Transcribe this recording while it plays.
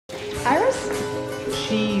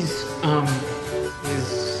She's,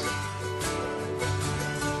 is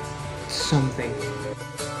something.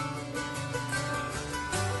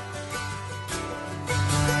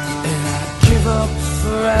 And I'd give up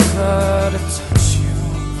forever to touch you,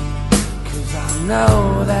 'cause I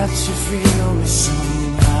know that you feel me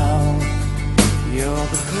somehow. You're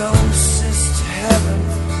the closest to heaven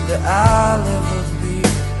that I'll ever be,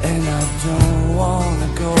 and I don't wanna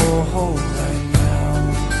go home right now.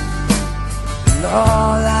 And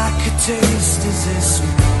all I could taste is this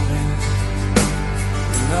moment,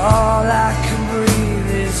 and all I can breathe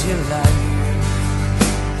is your light.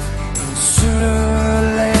 And sooner or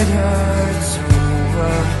later it's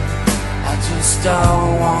over, I just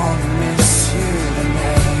don't wanna miss you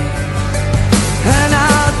tonight. And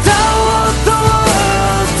I don't want the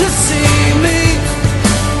world to see me,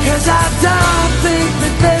 'cause I don't think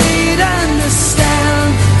that they'd understand.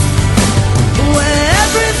 When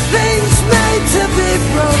everything's made to be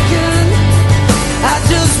broken, I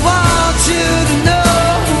just want you to know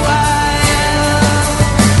who I am.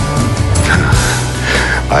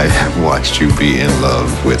 I have watched you be in love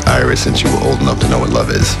with Iris since you were old enough to know what love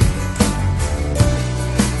is.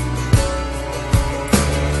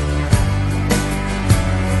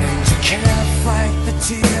 And you can't fight the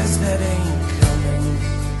tears that ain't coming,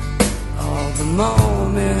 all the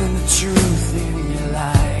moment, the truth in your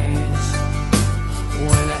lies.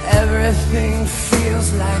 When everything feels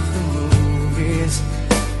like the movies,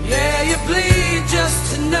 yeah, you bleed just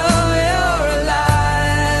to know you're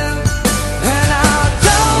alive. And I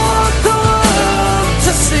don't want the world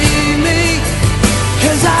to see me,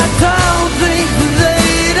 'cause I don't think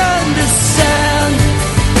they'd understand.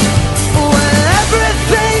 When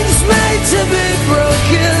everything's made to be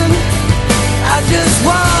broken, I just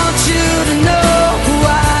want you to know who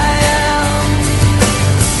I am.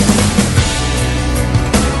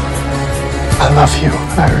 I love you,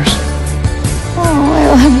 Iris. Oh, I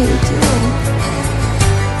love you too.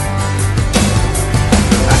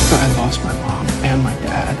 After I lost my mom and my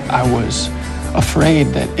dad, I was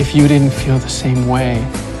afraid that if you didn't feel the same way,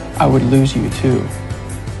 I would lose you too.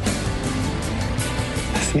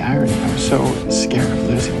 That's the irony. I was so scared of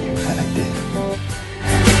losing you that I did.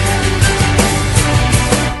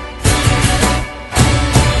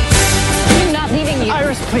 I'm not leaving you.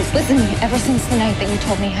 Iris, please. Listen, ever since the night that you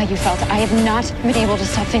told me how you felt, I have not been able to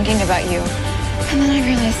stop thinking about you. And then I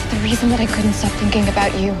realized that the reason that I couldn't stop thinking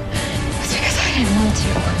about you was because I didn't want to.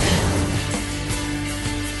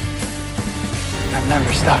 I've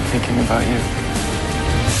never stopped thinking about you.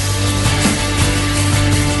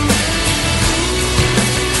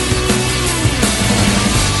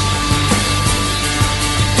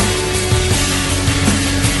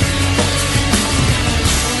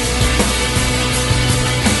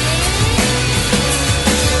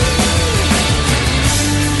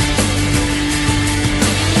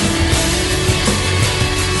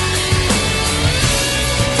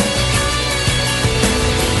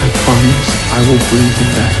 I promise I will bring him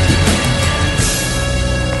back to you.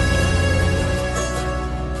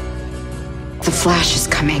 The Flash is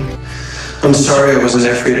coming. I'm sorry I wasn't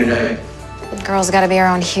there for you tonight. Girl's gotta be her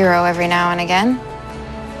own hero every now and again.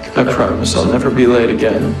 I promise I'll never be late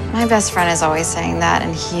again. My best friend is always saying that,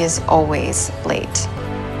 and he is always late.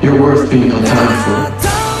 You're worth being on time for.